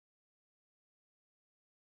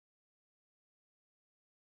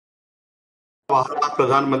हमारा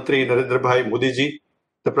प्रधानमंत्री नरेंद्र भाई Modi ji,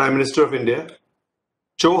 the prime minister of India,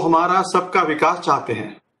 जो हमारा सबका विकास चाहते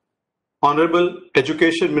हैं, honourable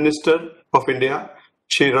education minister of India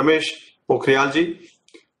Shri Ramesh Pokhriyal ji,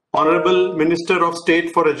 honourable minister of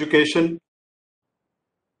state for education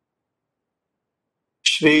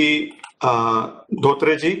Shri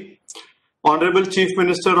Dhotre ji, honourable chief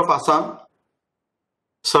minister of Assam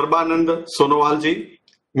Sarbananda Sonowal ji,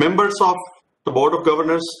 members of the Board of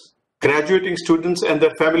Governors, graduating students and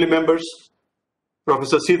their family members,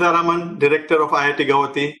 Professor Sitharaman, Director of IIT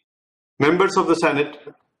Guwahati, members of the Senate,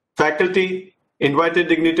 faculty, invited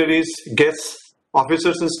dignitaries, guests,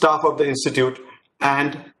 officers and staff of the Institute,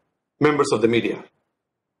 and members of the media.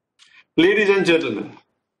 Ladies and gentlemen,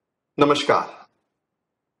 Namaskar.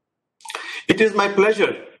 It is my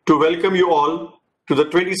pleasure to welcome you all to the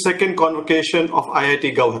 22nd convocation of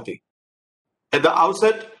IIT Guwahati. At the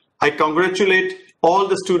outset, I congratulate all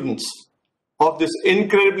the students of this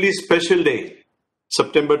incredibly special day,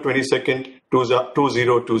 September 22nd,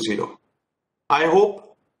 2020. I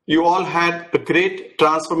hope you all had a great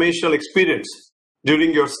transformational experience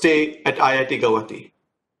during your stay at IIT Guwahati.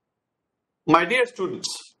 My dear students,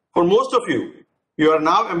 for most of you, you are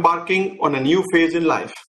now embarking on a new phase in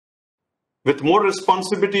life with more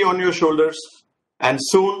responsibility on your shoulders and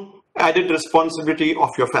soon added responsibility of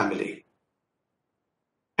your family.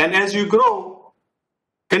 And as you grow,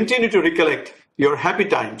 continue to recollect your happy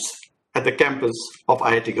times at the campus of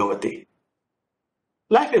IIT Guwahati.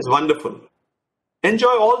 Life is wonderful.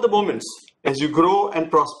 Enjoy all the moments as you grow and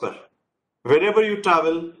prosper, wherever you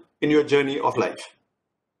travel in your journey of life.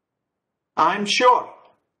 I am sure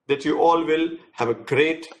that you all will have a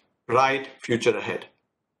great, bright future ahead.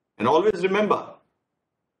 And always remember,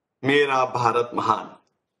 Mera Bharat Mahan.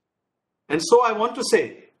 And so I want to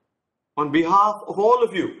say, on behalf of all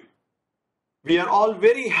of you, we are all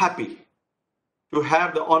very happy to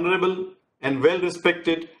have the honorable and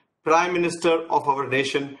well-respected Prime Minister of our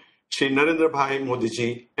nation, Shri Narendra Modi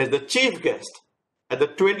ji, as the chief guest at the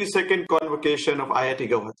 22nd convocation of IIT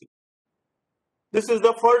Guwahati. This is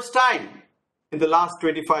the first time in the last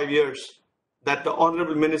 25 years that the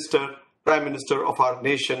honorable Prime Minister of our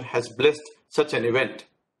nation has blessed such an event.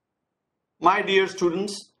 My dear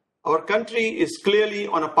students, our country is clearly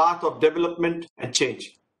on a path of development and change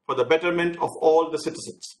for the betterment of all the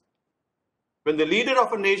citizens. When the leader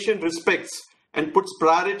of a nation respects and puts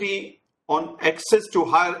priority on access to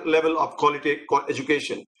higher level of quality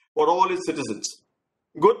education for all its citizens,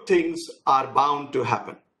 good things are bound to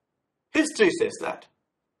happen. History says that.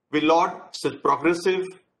 We laud such progressive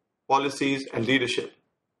policies and leadership.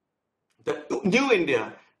 The new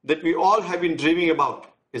India that we all have been dreaming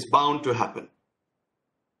about is bound to happen.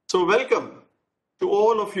 So welcome to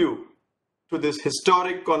all of you to this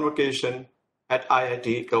historic convocation at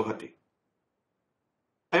IIT Guwahati.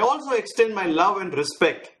 I also extend my love and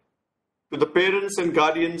respect to the parents and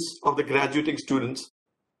guardians of the graduating students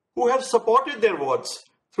who have supported their wards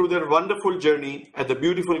through their wonderful journey at the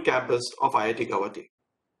beautiful campus of IIT Guwahati.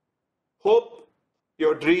 Hope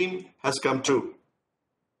your dream has come true.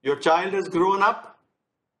 Your child has grown up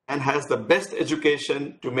and has the best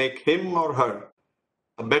education to make him or her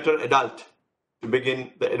a better adult to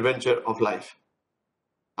begin the adventure of life.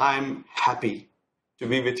 I'm happy to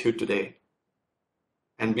be with you today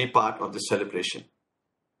and be part of this celebration.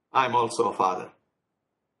 I'm also a father.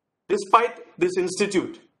 Despite this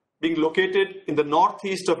institute being located in the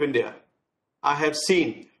northeast of India, I have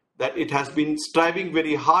seen that it has been striving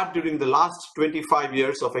very hard during the last 25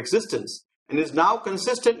 years of existence and is now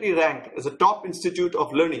consistently ranked as a top institute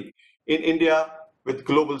of learning in India with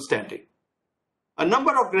global standing. A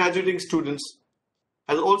number of graduating students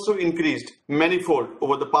has also increased manifold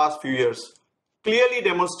over the past few years, clearly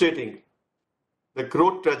demonstrating the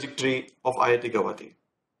growth trajectory of IIT Guwahati.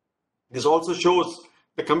 This also shows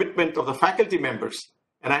the commitment of the faculty members,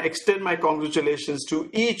 and I extend my congratulations to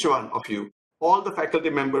each one of you, all the faculty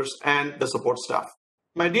members and the support staff.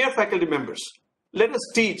 My dear faculty members, let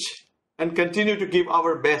us teach and continue to give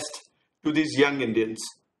our best to these young Indians.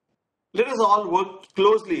 Let us all work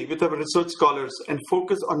closely with our research scholars and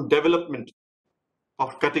focus on development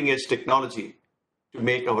of cutting-edge technology to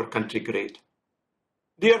make our country great.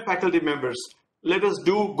 Dear faculty members, let us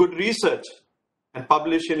do good research and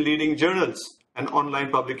publish in leading journals and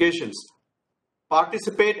online publications.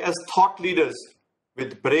 Participate as thought leaders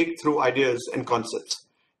with breakthrough ideas and concepts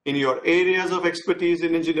in your areas of expertise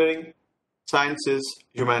in engineering, sciences,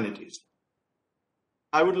 humanities.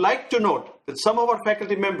 I would like to note that some of our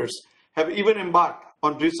faculty members have even embarked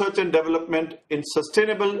on research and development in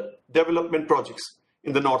sustainable development projects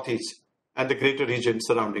in the Northeast and the greater region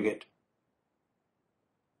surrounding it.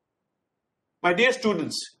 My dear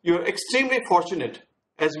students, you are extremely fortunate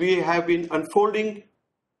as we have been unfolding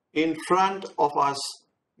in front of us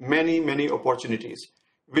many opportunities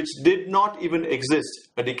which did not even exist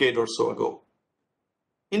a decade or so ago.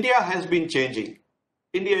 India has been changing.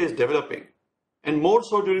 India is developing, and more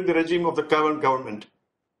so during the regime of the current government,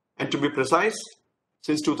 and to be precise,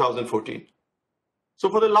 since 2014. So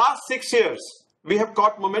for the last 6 years, we have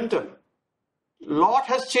caught momentum. A lot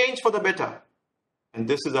has changed for the better, and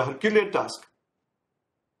this is a Herculean task.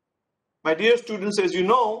 My dear students, as you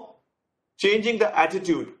know, changing the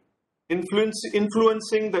attitude,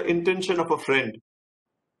 influencing the intention of a friend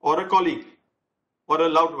or a colleague or a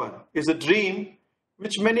loved one is a dream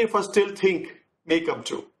which many of us still think may come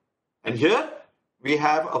true. And here we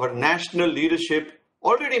have our national leadership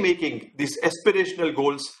already making these aspirational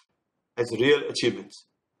goals as real achievements.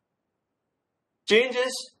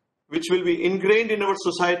 Changes which will be ingrained in our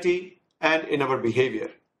society and in our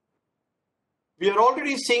behavior. We are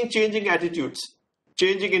already seeing changing attitudes,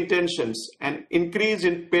 changing intentions, and increase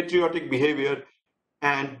in patriotic behavior,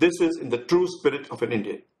 and this is in the true spirit of an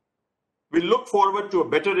Indian. We look forward to a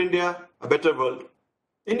better India, a better world.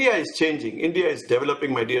 India is changing, India is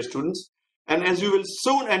developing, my dear students, and as you will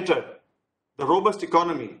soon enter the robust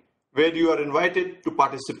economy where you are invited to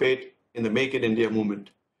participate in the Make in India movement,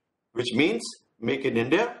 which means Make in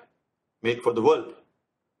India, make for the world.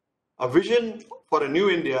 A vision for a new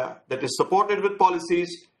India that is supported with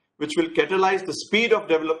policies which will catalyze the speed of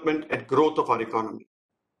development and growth of our economy.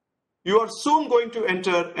 You are soon going to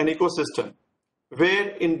enter an ecosystem where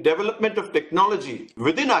in development of technology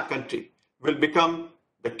within our country will become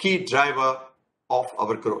the key driver of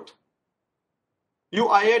our growth. You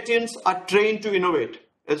IITians are trained to innovate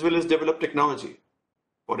as well as develop technology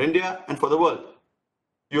for India and for the world.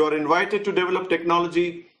 You are invited to develop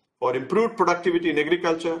technology for improved productivity in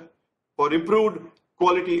agriculture, for improved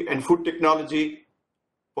quality and food technology,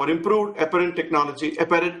 for improved apparel technology,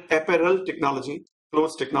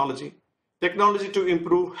 clothes technology, technology to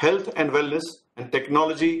improve health and wellness, and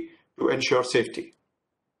technology to ensure safety.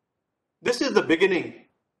 This is the beginning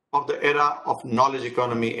of the era of knowledge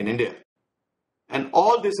economy in India. And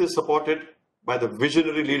all this is supported by the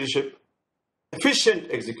visionary leadership,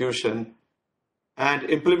 efficient execution, and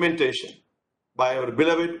implementation by our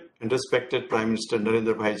beloved and respected Prime Minister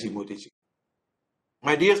Narendra Modi ji.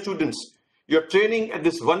 My dear students, your training at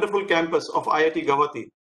this wonderful campus of IIT Guwahati,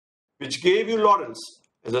 which gave you laurels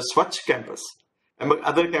as a Swachh campus among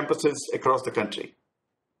other campuses across the country.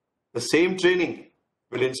 The same training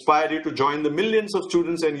will inspire you to join the millions of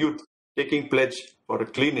students and youth taking pledge for a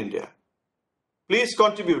clean India. Please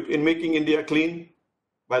contribute in making India clean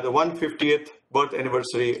by the 150th birth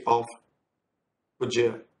anniversary of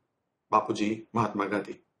Pujya Bapuji Mahatma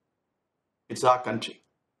Gandhi. It's our country.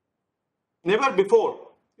 Never before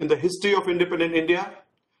in the history of independent India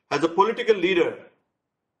has a political leader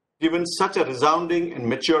given such a resounding and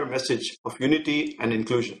mature message of unity and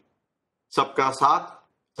inclusion. Sabka Saath,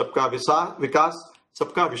 Sabka Vikas,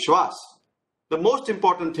 Sabka Vishwas. The most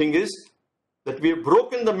important thing is that we have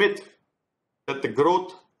broken the myth that the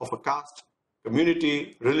growth of a caste,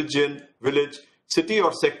 community, religion, village, city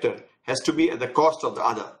or sector has to be at the cost of the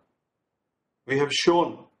other. We have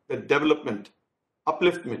shown that development,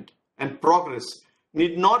 upliftment, and progress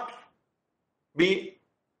need not be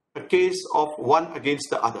a case of one against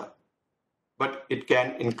the other, but it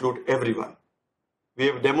can include everyone. We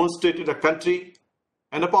have demonstrated a country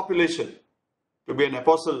and a population to be an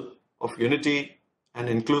apostle of unity and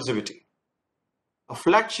inclusivity. A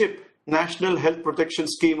flagship National Health Protection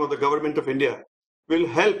Scheme of the Government of India will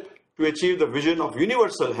help to achieve the vision of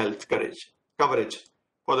universal health coverage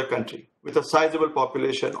for the country with a sizable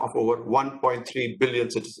population of over 1.3 billion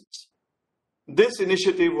citizens. This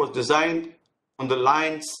initiative was designed on the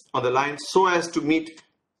lines so as to meet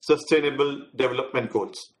sustainable development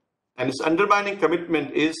goals, and its underlying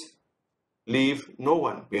commitment is leave no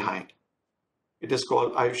one behind. It is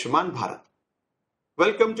called Ayushman Bharat.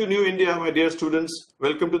 Welcome to New India, my dear students.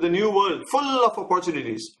 Welcome to the new world full of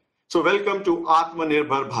opportunities. So welcome to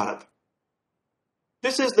Atmanirbhar Bharat.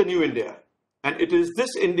 This is the new India, and it is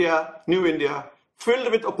this India, new India, filled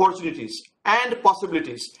with opportunities and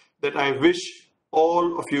possibilities that I wish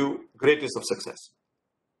all of you greatest of success.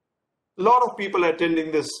 A lot of people are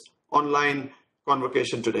attending this online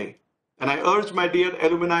convocation today, and I urge my dear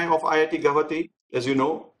alumni of IIT Guwahati, as you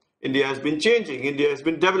know, India has been changing, India has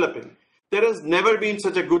been developing. There has never been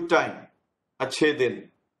such a good time, Achhe Din.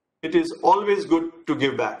 It is always good to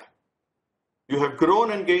give back. You have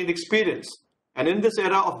grown and gained experience, and in this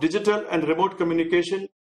era of digital and remote communication,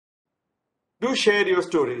 do share your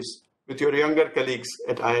stories with your younger colleagues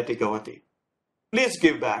at IIT Guwahati. Please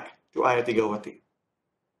give back to IIT Guwahati.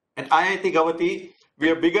 At IIT Guwahati, we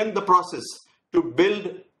have begun the process to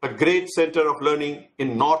build a great center of learning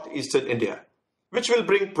in northeastern India, which will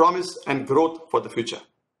bring promise and growth for the future.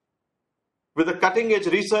 With the cutting-edge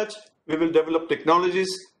research, we will develop technologies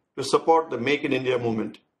to support the Make in India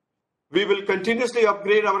movement. We will continuously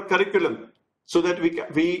upgrade our curriculum so that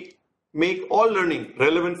we make all learning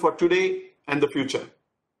relevant for today and the future.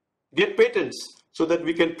 Get patents so that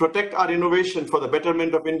we can protect our innovation for the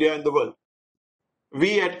betterment of India and the world.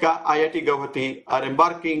 We at IIT Guwahati are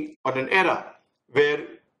embarking on an era where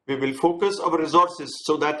we will focus our resources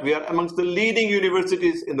so that we are amongst the leading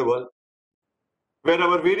universities in the world, where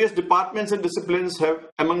our various departments and disciplines have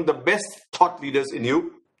among the best thought leaders in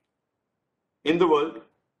the world,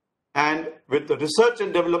 and with the research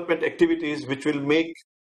and development activities which will make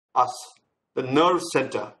us the nerve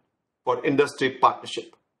center for industry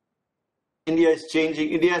partnership. India is changing,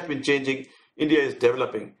 India has been changing, India is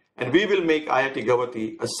developing, and we will make IIT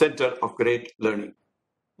Guwahati a center of great learning.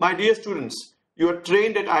 My dear students, you are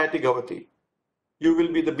trained at IIT Guwahati. You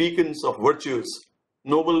will be the beacons of virtues,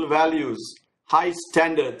 noble values, high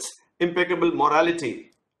standards, impeccable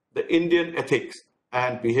morality, the Indian ethics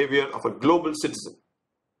and behavior of a global citizen.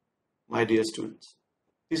 My dear students,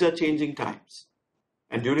 these are changing times.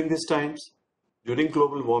 And during these times, during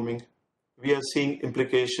global warming, we are seeing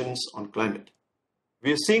implications on climate.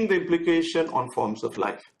 We are seeing the implication on forms of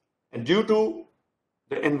life. And due to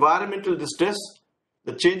the environmental distress,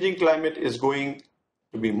 the changing climate is going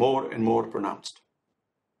to be more and more pronounced.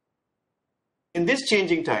 In these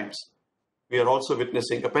changing times, we are also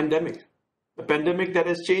witnessing a pandemic that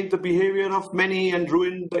has changed the behavior of many and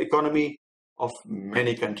ruined the economy of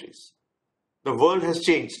many countries. The world has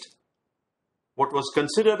changed. What was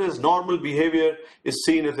considered as normal behavior is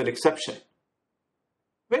seen as an exception.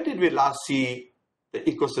 When did we last see the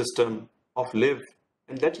ecosystem of live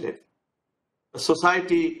and let live? A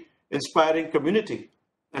society inspiring community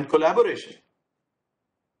and collaboration.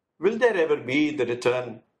 Will there ever be the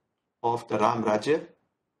return of the Ram Rajya?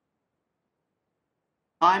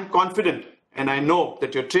 I am confident and I know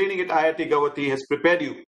that your training at IIT Guwahati has prepared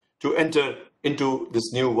you to enter into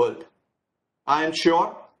this new world. I am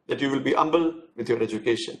sure that you will be humble with your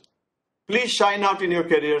education. Please shine out in your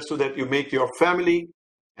career so that you make your family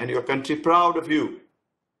and your country proud of you.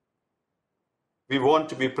 We want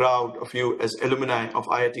to be proud of you as alumni of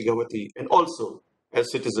IIT Guwahati and also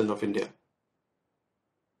as citizens of India.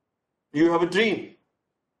 You have a dream,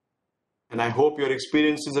 and I hope your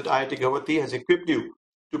experiences at IIT Guwahati has equipped you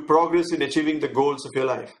to progress in achieving the goals of your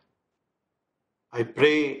life. I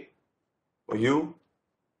pray for you,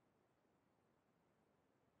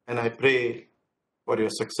 and I pray for your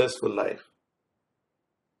successful life.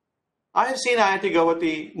 I have seen IIT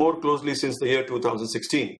Guwahati more closely since the year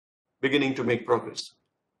 2016, beginning to make progress.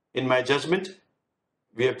 In my judgment,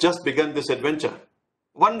 we have just begun this adventure.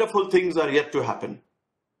 Wonderful things are yet to happen.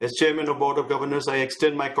 As Chairman of Board of Governors, I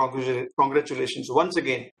extend my congratulations once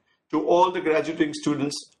again to all the graduating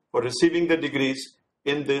students for receiving their degrees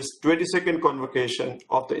in this 22nd convocation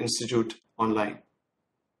of the Institute online.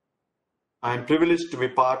 I am privileged to be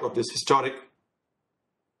part of this historic,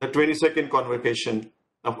 the 22nd convocation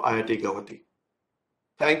of IIT Guwahati.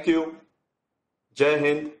 Thank you. Jai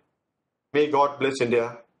Hind. May God bless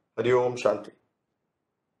India. Hari Om Shanti.